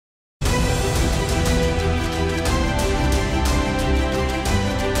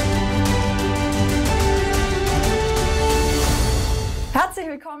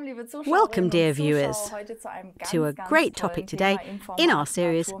Welcome, dear viewers, to a great topic today in our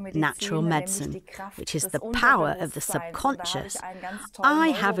series Natural Medicine, which is the power of the subconscious. I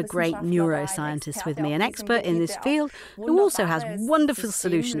have a great neuroscientist with me, an expert in this field, who also has wonderful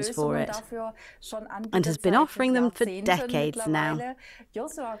solutions for it and has been offering them for decades now.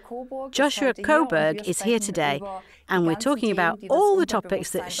 Josua Kohberg is here today, and we're talking about all the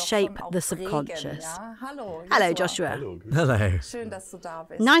topics that shape the subconscious. Hello, Joshua. Hello.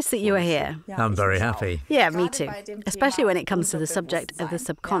 Nice that you are here. I'm very happy. Yeah, me too. Especially when it comes to the subject of the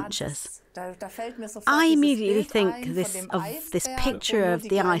subconscious. I immediately think of this picture of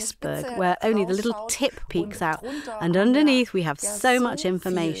the iceberg where only the little tip peeks out, and underneath we have so much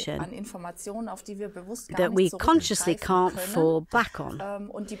information that we consciously can't fall back on.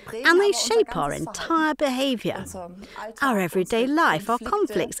 And they shape our entire behaviour, our everyday life, our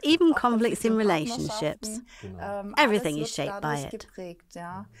conflicts, even conflicts in relationships. Everything is shaped by it.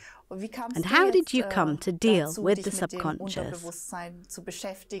 And how did you come to deal with the subconscious?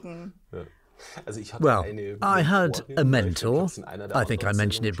 Well, I had a mentor. I think I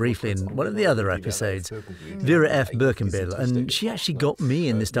mentioned it briefly in one of the other episodes, Vera F. Birkenbill, and she actually got me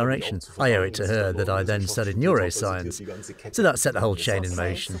in this direction. I owe it to her that I then studied neuroscience. So that set the whole chain in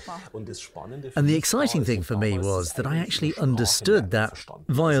motion. And the exciting thing for me was that I actually understood that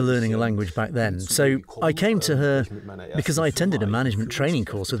via learning a language back then. So I came to her because I attended a management training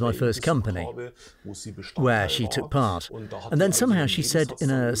course with my first company, where she took part. And then somehow she said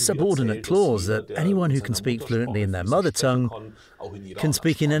in a subordinate clause that anyone who can speak fluently in their mother tongue can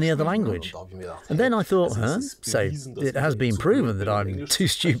speak in any other language. And then I thought, so it has been proven that I'm too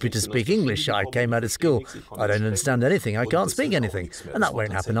stupid to speak English. I came out of school, I don't understand anything, I can't speak anything, and that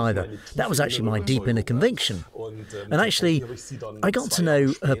won't happen either. That was actually my deep inner conviction. And actually, I got to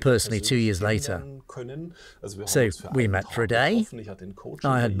know her personally 2 years later. So we met for a day.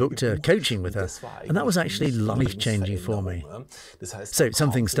 I had booked a coaching with her, and that was actually life-changing for me. So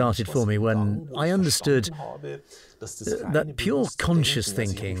something started for me when I understood that pure conscious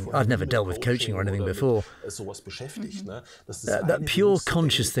thinking, I've never dealt with coaching or anything before, that pure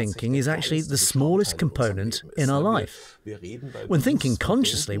conscious thinking is actually the smallest component in our life. When thinking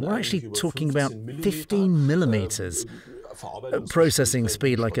consciously, we're actually talking about 15 millimeters. Processing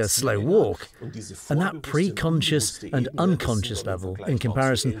speed like a slow walk, and that pre-conscious and unconscious level, in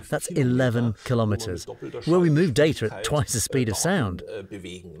comparison, that's 11 kilometers, where we move data at twice the speed of sound.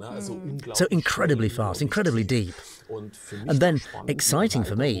 So incredibly fast, incredibly deep. And then, exciting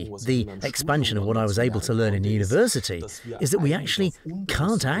for me, the expansion of what I was able to learn in university is that we actually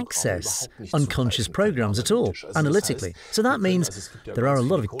can't access unconscious programs at all, analytically. So that means there are a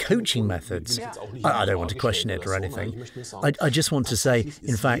lot of coaching methods. I don't want to question it or anything. I just want to say,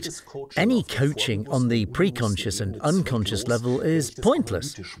 in fact, any coaching on the preconscious and unconscious level is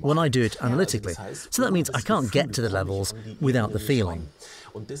pointless when I do it analytically. So that means I can't get to the levels without the feeling.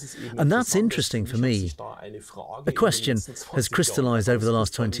 And that's interesting for me. A question has crystallized over the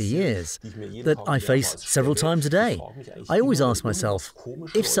last 20 years that I face several times a day. I always ask myself,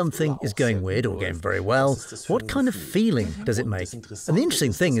 if something is going weird or going very well, what kind of feeling does it make? And the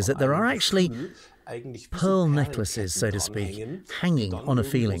interesting thing is that there are actually pearl necklaces, so to speak, hanging on a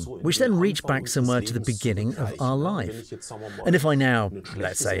feeling, which then reach back somewhere to the beginning of our life. And if I now,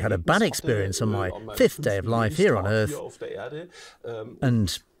 let's say, had a bad experience on my 5th day of life here on Earth,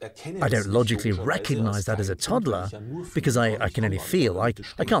 and I don't logically recognize that as a toddler, because I can only feel, I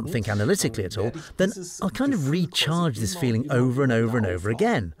can't think analytically at all, then I'll kind of recharge this feeling over and over and over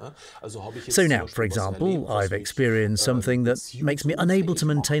again. So now, for example, I've experienced something that makes me unable to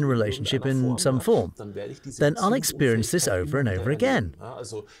maintain a relationship in some form. Then I'll experience this over and over again.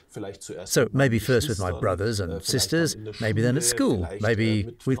 So maybe first with my brothers and sisters, maybe then at school,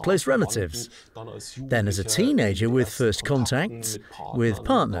 maybe with close relatives. Then as a teenager with first contacts with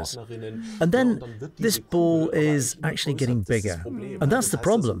partners. And then this ball is actually getting bigger. And that's the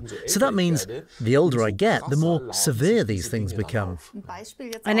problem. So that means the older I get, the more severe these things become.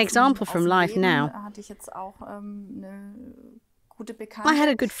 An example from life now. I had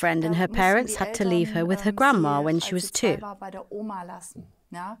a good friend and her parents had to leave her with her grandma when she was 2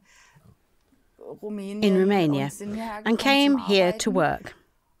 in Romania and came here to work.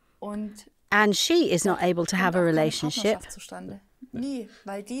 And she is not able to have a relationship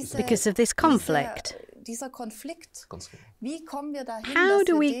because of this conflict. How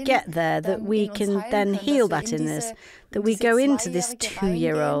do we get there that we can then heal that in us, that we go into this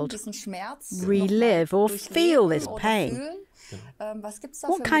 2-year-old, relive or feel this pain,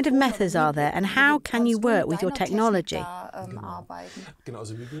 What kind of methods are there, and how can you work with your technology?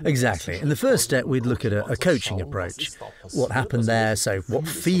 Exactly. In the first step, we'd look at a coaching approach. What happened there, so what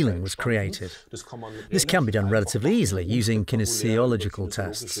feeling was created. This can be done relatively easily using kinesiological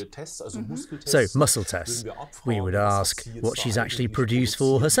tests. So, muscle tests. We would ask what she's actually produced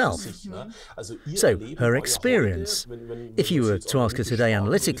for herself. So, her experience. If you were to ask her today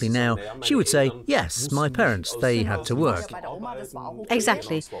analytically now, she would say, yes, my parents, they had to work.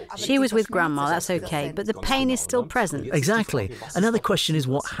 Exactly. She was with grandma, that's okay, but the pain is still present. Exactly. Another question is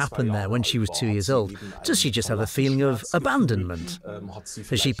what happened there when she was 2 years old. Does she just have a feeling of abandonment?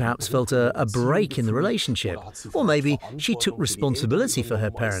 Has she perhaps felt a break in the relationship? Or maybe she took responsibility for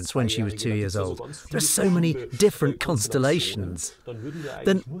her parents when she was 2 years old. There are so many different constellations.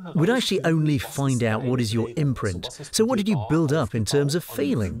 Then we'd actually only find out what is your imprint. So what did you build up in terms of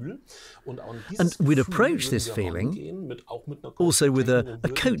feeling? And we'd approach this feeling also with a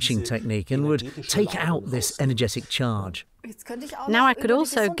coaching technique and would take out this energetic charge. Now I could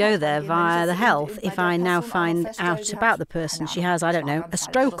also go there via the health if I now find out about the person. She has, I don't know, a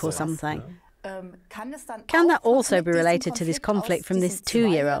stroke or something. Can that also be related to this conflict from this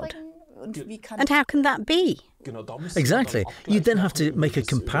 2-year-old? And how can that be? Exactly. You'd then have to make a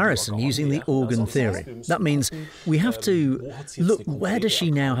comparison using the organ theory. That means we have to look, where does she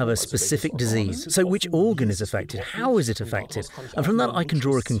now have a specific disease? So which organ is affected? How is it affected? And from that I can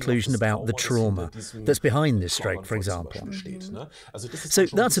draw a conclusion about the trauma that's behind this stroke, for example. So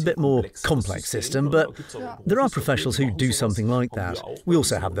that's a bit more complex system, but there are professionals who do something like that. We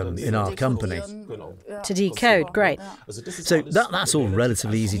also have them in our company. To decode, great. So that's all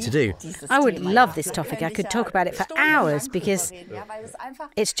relatively easy to do. I would love this topic. I could talk about it for hours because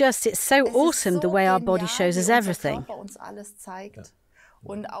it's so awesome the way our body shows us everything.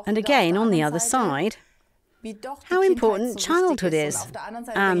 And again, on the other side, how important childhood is.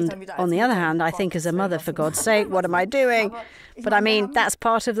 And on the other hand, I think as a mother, for God's sake, what am I doing? But I mean, that's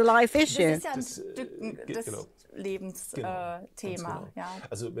part of the life issue.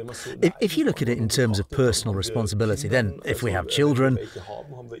 If you look at it in terms of personal responsibility, then if we have children,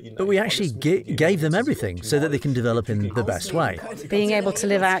 but we actually gave them everything so that they can develop in the best way. Being able to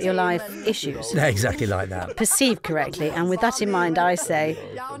live out your life issues. Exactly like that. Perceived correctly. And with that in mind, I say,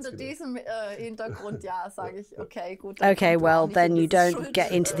 okay, well, then you don't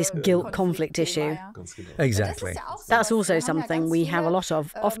get into this guilt conflict issue. Exactly. That's also something we have a lot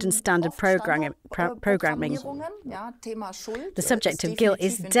of, often standard programming. The subject of guilt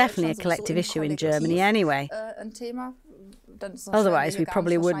is definitely a collective issue in Germany anyway. Otherwise, we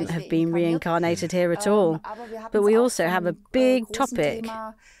probably wouldn't have been reincarnated here at all. But we also have a big topic,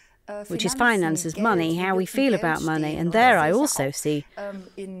 which is finances, money, how we feel about money. And there I also see,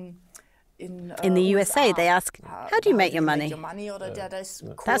 in the USA, they ask, how do you make your money?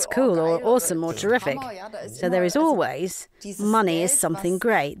 That's cool or awesome or terrific. So there is always, money is something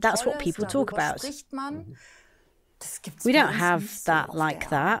great. That's what people talk about. We don't have that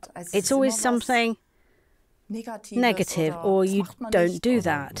like that. It's always something negative, or you don't do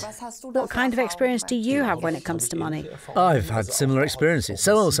that. What kind of experience do you have when it comes to money? I've had similar experiences,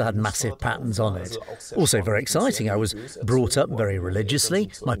 so I also had massive patterns on it. Also very exciting, I was brought up very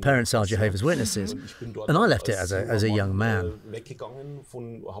religiously. My parents are Jehovah's Witnesses, and I left it as a young man.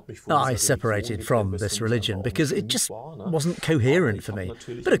 I separated from this religion because it just wasn't coherent for me.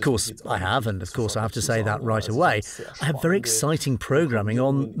 But of course I have, and of course I have to say that right away, I have very exciting programming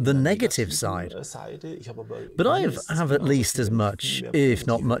on the negative side. But I have at least as much, if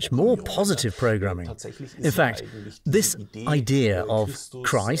not much more, positive programming. In fact, this idea of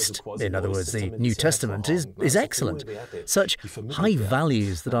Christ, in other words, the New Testament, is excellent. Such high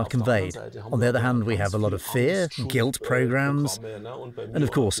values that are conveyed. On the other hand, we have a lot of fear, guilt programs, and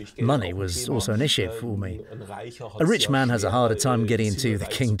of course, money was also an issue for me. A rich man has a harder time getting into the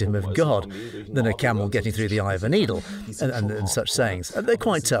kingdom of God than a camel getting through the eye of a needle, and such sayings. They're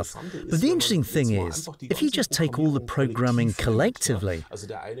quite tough. But the interesting thing is, if you just take all the programming collectively,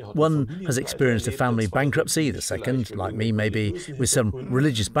 one has experienced a family bankruptcy, the second, like me, maybe with some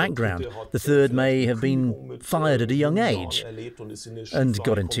religious background, the third may have been fired at a young age and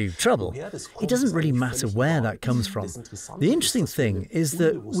got into trouble. It doesn't really matter where that comes from. The interesting thing is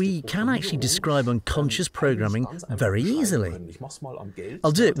that we can actually describe unconscious programming very easily.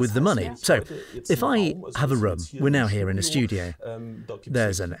 I'll do it with the money. So, if I have a room, we're now here in a studio,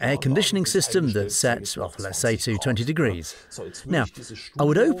 there's an air conditioning system that's set up, let's say to 20 degrees. Now, I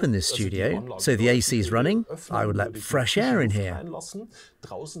would open this studio, so the AC is running, I would let fresh air in here.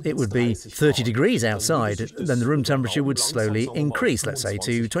 It would be 30 degrees outside, then the room temperature would slowly increase, let's say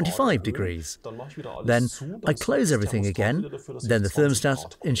to 25 degrees. Then I close everything again, then the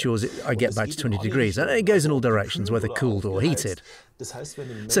thermostat ensures I get back to 20 degrees, and it goes in all directions, whether cooled or heated.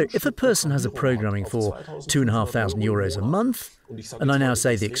 So if a person has a programming for €2,500 a month, and I now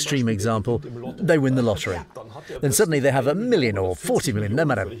say the extreme example, they win the lottery, then suddenly they have 1 million or 40 million, no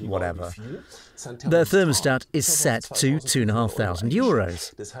matter whatever. Their thermostat is set to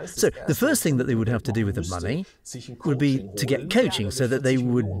 €2,500. So the first thing that they would have to do with the money would be to get coaching so that they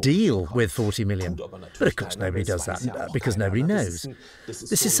would deal with 40 million. But of course nobody does that because nobody knows.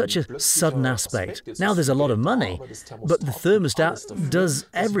 This is such a sudden aspect. Now there's a lot of money, but the thermostat does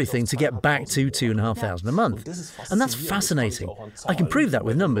everything to get back to 2,500 a month. And that's fascinating. I can prove that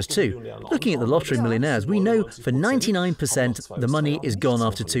with numbers too. Looking at the lottery millionaires, we know for 99% the money is gone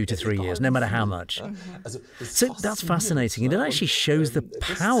after 2 to 3 years, no matter how much. So that's fascinating, and it actually shows the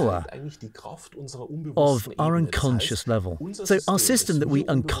power of our unconscious level. So our system that we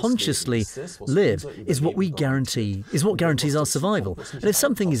unconsciously live is what guarantees our survival. And if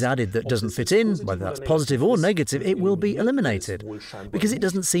something is added that doesn't fit in, whether that's positive or negative, it will be eliminated because it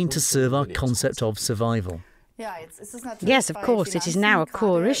doesn't seem to serve our concept of survival. Yes, of course, it is now a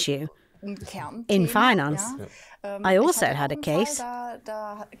core issue in finance. I also had a case.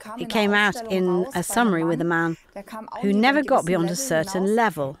 It came out in a summary with a man who never got beyond a certain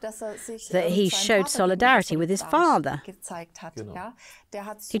level, that he showed solidarity with his father.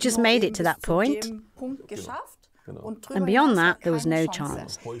 He just made it to that point, and beyond that, there was no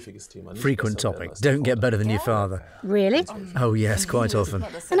chance. Frequent topic. Don't get better than your father. Really? Oh yes, quite often.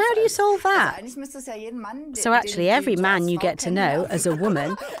 And how do you solve that? So actually, every man you get to know as a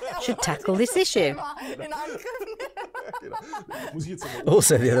woman should tackle this issue.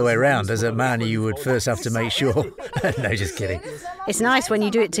 Also the other way around, as a man you would first have to make sure... No, just kidding. It's nice when you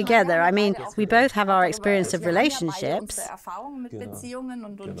do it together. I mean, we both have our experience of relationships,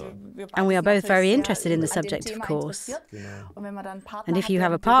 and we are both very interested in the subject, of course. And if you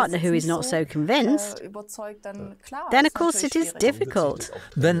have a partner who is not so convinced, then of course it is difficult.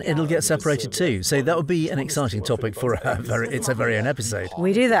 Then it'll get separated too. So that would be an exciting topic for its very own episode.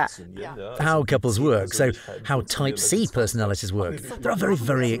 We do that. How couples work, so how type C personalities work. There are very,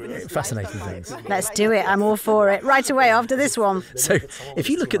 very fascinating things. Let's do it. I'm all for it. Right away after this one. So if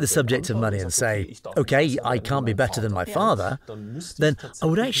you look at the subject of money and say, OK, I can't be better than my father, then I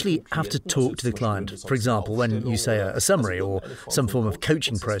would actually have to talk to the client. For example, when you say a summary or some form of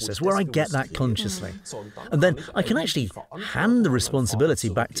coaching process where I get that consciously. And then I can actually hand the responsibility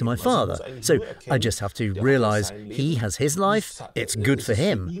back to my father. So I just have to realise he has his life, it's good for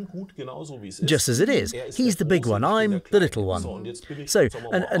him, just as it is. He's the big one, I'm the little one. So,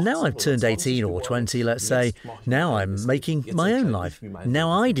 and now I've turned 18 or 20, let's say, now I'm making my own life.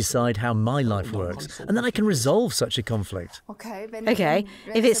 Now I decide how my life works, and then I can resolve such a conflict. Okay,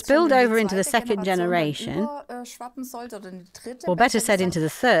 if it's spilled over into the second generation, or better said into the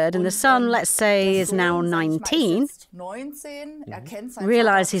third, and the son, let's say, is now 19,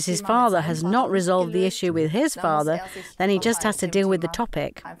 realises his father has not resolved the issue with his father, then he just has to deal with the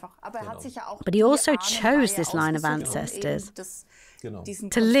topic. But he also chose this line of ancestors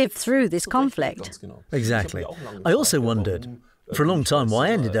to live through this conflict. Exactly. I also wondered, for a long time, why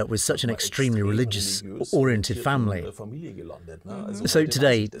I ended up with such an extremely religious-oriented family. So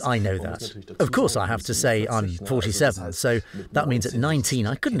today, I know that. Of course, I have to say I'm 47, so that means at 19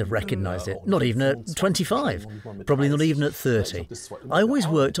 I couldn't have recognised it, not even at 25, probably not even at 30. I always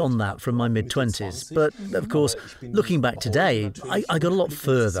worked on that from my mid-20s, but of course, looking back today, I got a lot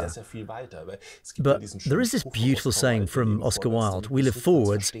further. But there is this beautiful saying from Oscar Wilde, we live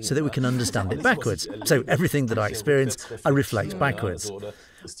forwards so that we can understand it backwards. So everything that I experience, I reflect backwards.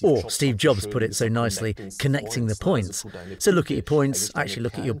 Or Steve Jobs put it so nicely, connecting the points. So look at your points, actually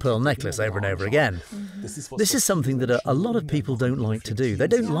look at your pearl necklace over and over again. This is something that a lot of people don't like to do. They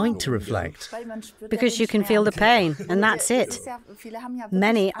don't like to reflect. Because you can feel the pain, and that's it.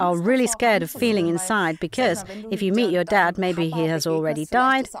 Many are really scared of feeling inside, because if you meet your dad, maybe he has already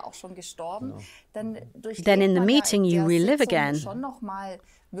died, then in the meeting you relive again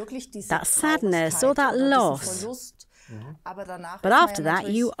that sadness or that loss. But after that,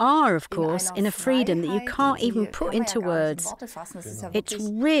 you are, of course, in a freedom that you can't even put into words. It's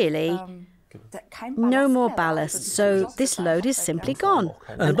really No more ballast, so this load is simply gone.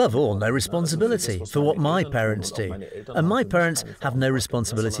 And above all, no responsibility for what my parents do. And my parents have no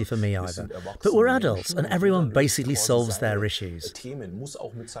responsibility for me either. But we're adults, and everyone basically solves their issues.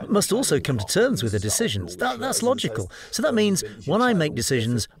 Must also come to terms with the decisions. That's logical. So that means when I make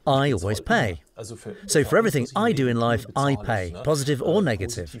decisions, I always pay. So for everything I do in life, I pay, positive or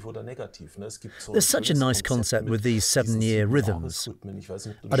negative. There's such a nice concept with these 7-year rhythms.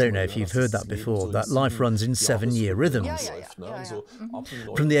 I don't know if you've heard that before, that life runs in 7-year rhythms.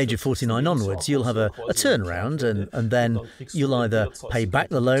 From the age of 49 onwards, you'll have a turnaround, and then you'll either pay back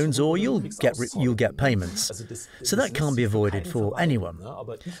the loans or you'll get payments. So that can't be avoided for anyone.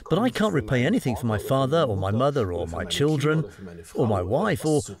 But I can't repay anything for my father or my mother or my children or my wife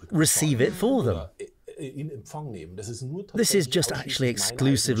or receive it for them. This is just actually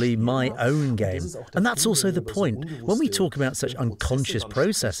exclusively my own game. And that's also the point. When we talk about such unconscious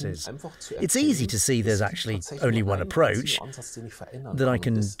processes, it's easy to see there's actually only one approach, that I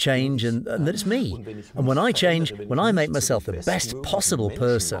can change and that it's me. And when I change, when I make myself the best possible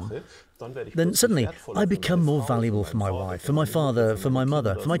person, then suddenly I become more valuable for my wife, for my father, for my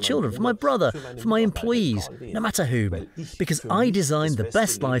mother, for my children, for my brother, for my employees, no matter whom, because I design the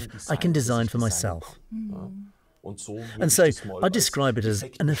best life I can design for myself. And so I describe it as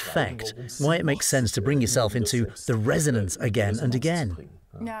an effect, why it makes sense to bring yourself into the resonance again and again.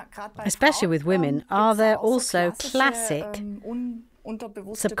 Especially with women, are there also classic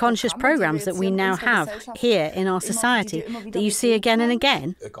subconscious programs that we now have here in our society that you see again and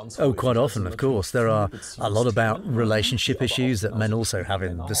again? Oh, quite often, of course. There are a lot about relationship issues that men also have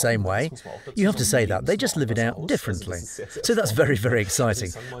in the same way. You have to say that. They just live it out differently. So that's very, very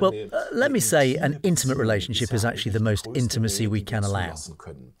exciting. Well, let me say an intimate relationship is actually the most intimacy we can allow.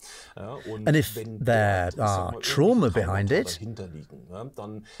 And if there are trauma behind it,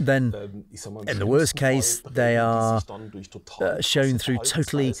 then in the worst case, they are shown through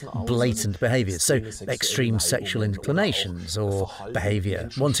totally blatant behaviours, so extreme sexual inclinations or behaviour,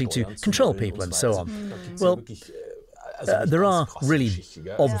 wanting to control people and so on. Well, there are really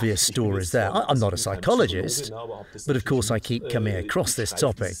obvious stories there. I'm not a psychologist, but of course I keep coming across this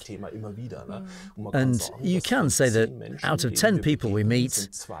topic. And you can say that out of 10 people we meet,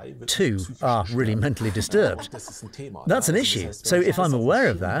 2 are really mentally disturbed. That's an issue. So if I'm aware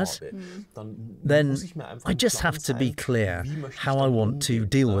of that, then I just have to be clear how I want to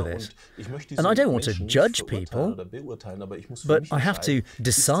deal with it. And I don't want to judge people, but I have to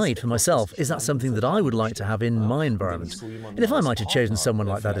decide for myself, is that something that I would like to have in my environment? And if I might have chosen someone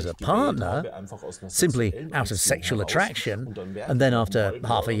like that as a partner, simply out of sexual attraction, and then after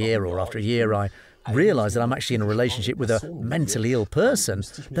half a year or after a year I realise that I'm actually in a relationship with a mentally ill person,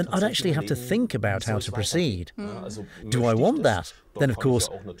 then I'd actually have to think about how to proceed. Do I want that? Then, of course,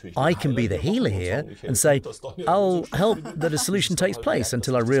 I can be the healer here and say, I'll help that a solution takes place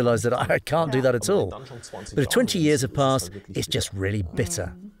until I realise that I can't do that at all. But if 20 years have passed, it's just really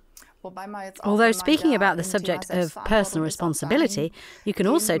bitter. Although speaking about the subject of personal responsibility, you can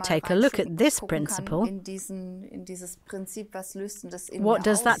also take a look at this principle. What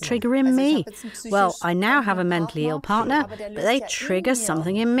does that trigger in me? Well, I now have a mentally ill partner, but they trigger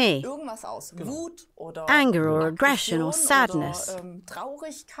something in me. Anger or aggression or sadness.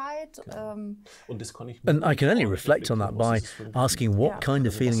 And I can only reflect on that by asking what kind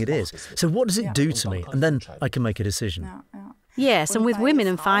of feeling it is. So what does it do to me? And then I can make a decision. Yes, and with women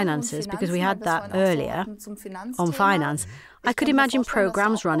and finances, because we had that earlier on finance, I could imagine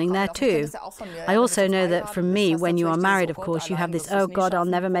programs running there too. I also know that from me, when you are married, of course, you have this, oh God, I'll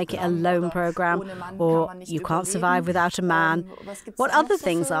never make it alone program, or you can't survive without a man. What other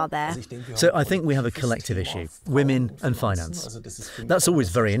things are there? So I think we have a collective issue, women and finance. That's always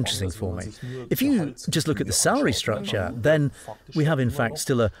very interesting for me. If you just look at the salary structure, then we have in fact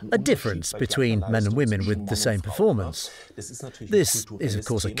still a difference between men and women with the same performance. This is, of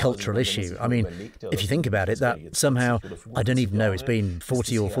course, a cultural issue. I mean, if you think about it, that somehow, I don't even know, it's been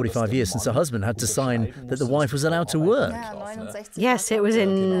 40 or 45 years since a husband had to sign that the wife was allowed to work. Yes, it was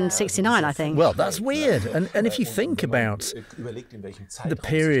in 69, I think. Well, that's weird. And if you think about the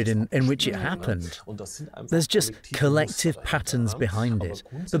period in which it happened, there's just collective patterns behind it.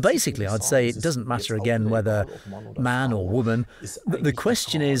 But basically, I'd say it doesn't matter again whether man or woman. The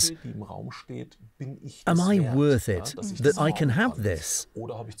question is, am I worth it that I can have this?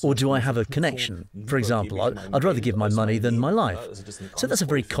 Or do I have a connection? For example, I'd rather give my money than my life. So that's a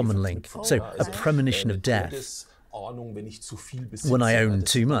very common link. So a premonition of death when I own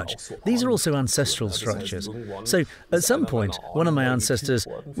too much. These are also ancestral structures. So at some point, one of my ancestors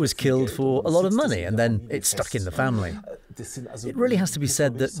was killed for a lot of money and then it stuck in the family. It really has to be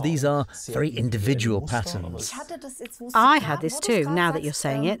said that these are very individual patterns. I had this too, now that you're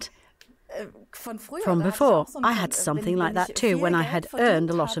saying it. From before, I had something like that too when I had earned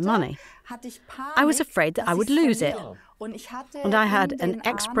a lot of money. I was afraid that I would lose it. And I had an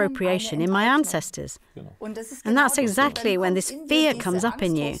expropriation in my ancestors. And that's exactly when this fear comes up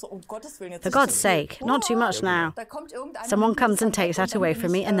in you. For God's sake, not too much now. Someone comes and takes that away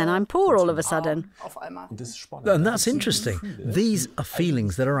from me, and then I'm poor all of a sudden. And that's interesting. These are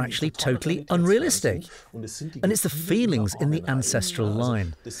feelings that are actually totally unrealistic. And it's the feelings in the ancestral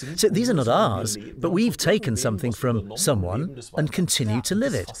line. So these are not ours, but we've taken something from someone and continue to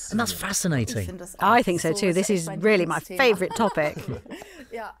live it. And that's fascinating. I think so too. This is really my favourite topic.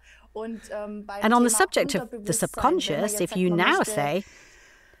 And on the subject of the subconscious, if you now say,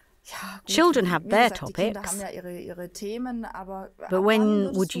 children have their topics, but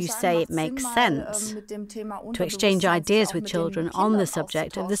when would you say it makes sense to exchange ideas with children on the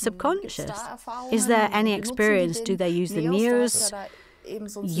subject of the subconscious? Is there any experience? Do they use the mirrors?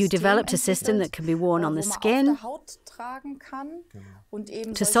 You developed a system that can be worn on the skin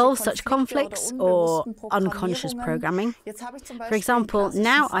to solve such conflicts or unconscious programming. For example,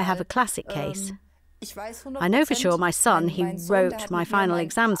 now I have a classic case. I know for sure my son, he wrote my final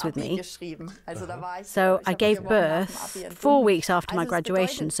exams with me. So I gave birth 4 weeks after my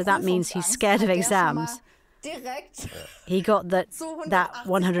graduation, so that means he's scared of exams. He got that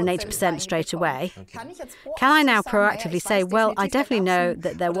 180% straight away. Can I now proactively say, well, I definitely know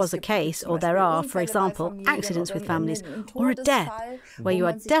that there was a case, or there are, for example, accidents with families, or a death, where you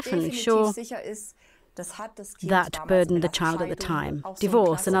are definitely sure that burdened the child at the time.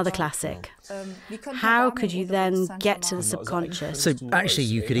 Divorce, another classic. How could you then get to the subconscious? So actually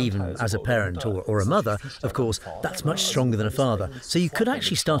you could even, as a parent or a mother, of course, that's much stronger than a father. So you could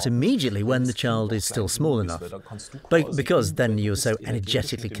actually start immediately when the child is still small enough. Because then you're so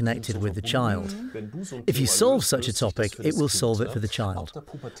energetically connected with the child. If you solve such a topic, it will solve it for the child.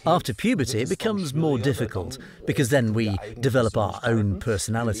 After puberty, it becomes more difficult, because then we develop our own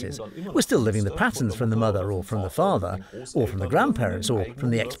personalities. We're still living the patterns from the mother or from the father or from the grandparents or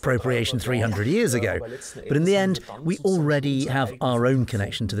from the expropriation 300 years ago. But in the end, we already have our own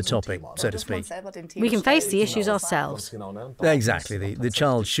connection to the topic, so to speak. We can face the issues ourselves. Exactly. The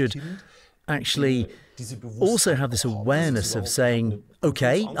child should actually also have this awareness of saying,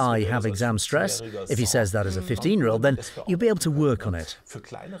 OK, I have exam stress. If he says that as a 15-year-old, then you'll be able to work on it.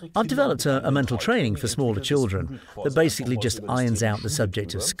 I've developed a mental training for smaller children that basically just irons out the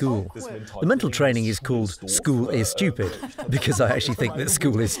subject of school. The mental training is called School is Stupid, because I actually think that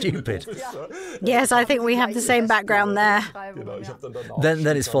school is stupid. Yes, I think we have the same background there.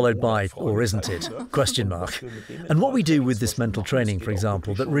 Then it's followed by, or isn't it? Question mark. And what we do with this mental training, for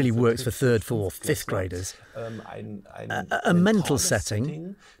example, that really works for 3rd, 4th, 5th graders, a mental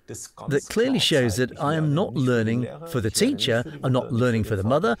setting that clearly shows that I am not learning for the teacher, I'm not learning for the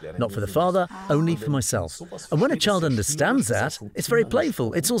mother, not for the father, only for myself. And when a child understands that, it's very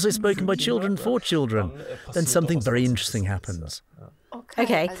playful. It's also spoken by children for children. Then something very interesting happens.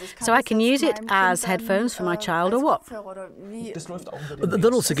 Okay, so I can use it as headphones for my child, or what? That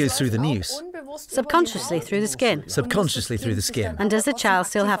also goes through the news. Subconsciously through the skin. Subconsciously through the skin. And does the child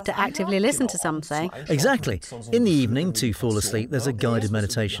still have to actively listen to something? Exactly. In the evening, to fall asleep, there's a guided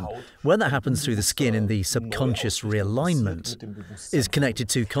meditation. When that happens through the skin in the subconscious realignment, is connected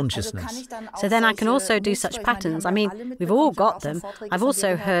to consciousness. So then I can also do such patterns. I mean, we've all got them. I've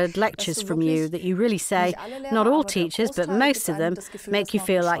also heard lectures from you that you really say, not all teachers, but most of them, make you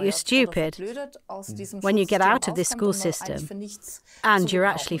feel like you're stupid when you get out of this school system and you're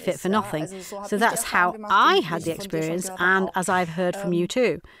actually fit for nothing. So that's how I had the experience, and as I've heard from you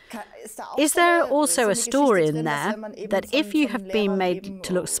too. Is there also a story in there that if you have been made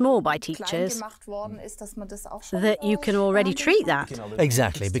to look small by teachers, that you can already treat that?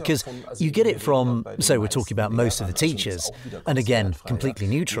 Exactly, because you get it from, so we're talking about most of the teachers, and again, completely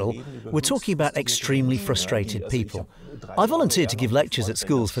neutral, we're talking about extremely frustrated people. I volunteered to give lectures at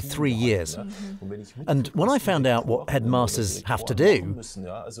schools for 3 years, and when I found out what headmasters have to do,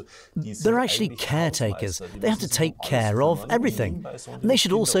 they're actually caretakers. They have to take care of everything, and they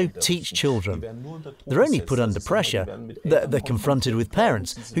should also teach children. They're only put under pressure. They're confronted with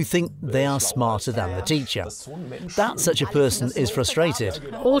parents who think they are smarter than the teacher. That such a person is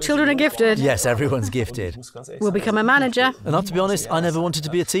frustrated. All children are gifted. Yes, everyone's gifted. We'll become a manager. And I have to be honest, I never wanted to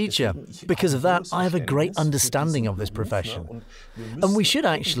be a teacher. Because of that, I have a great understanding of this profession. profession. And we should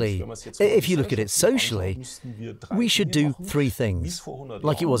actually, if you look at it socially, we should do three things,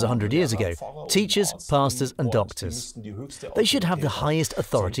 like it was 100 years ago: teachers, pastors and doctors. They should have the highest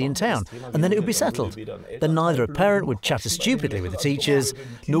authority in town, and then it would be settled. Then neither a parent would chatter stupidly with the teachers,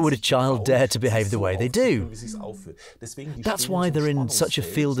 nor would a child dare to behave the way they do. That's why they're in such a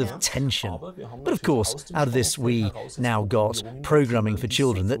field of tension. But of course, out of this we now got programming for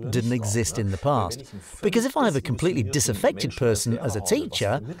children that didn't exist in the past. Because if I have a completely disaffected person as a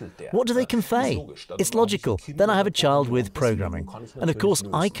teacher, what do they convey? It's logical. Then I have a child with programming. And of course,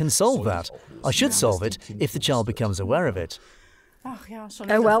 I can solve that. I should solve it if the child becomes aware of it.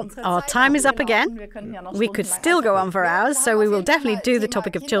 Oh well, our time is up again. We could still go on for hours, so we will definitely do the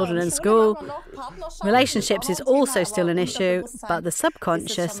topic of children in school. Relationships is also still an issue, but the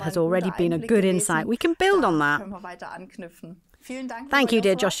subconscious has already been a good insight. We can build on that. Thank you,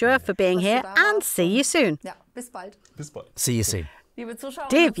 dear Joshua, for being here, and see you soon. See you soon.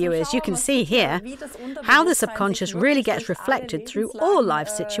 Dear viewers, you can see here how the subconscious really gets reflected through all life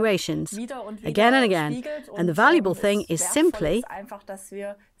situations, again and again. And the valuable thing is simply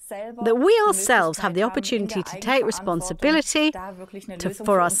that we ourselves have the opportunity to take responsibility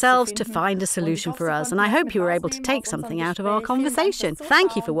for ourselves to find a solution for us. And I hope you were able to take something out of our conversation.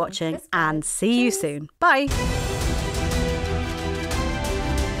 Thank you for watching, and see you soon. Bye.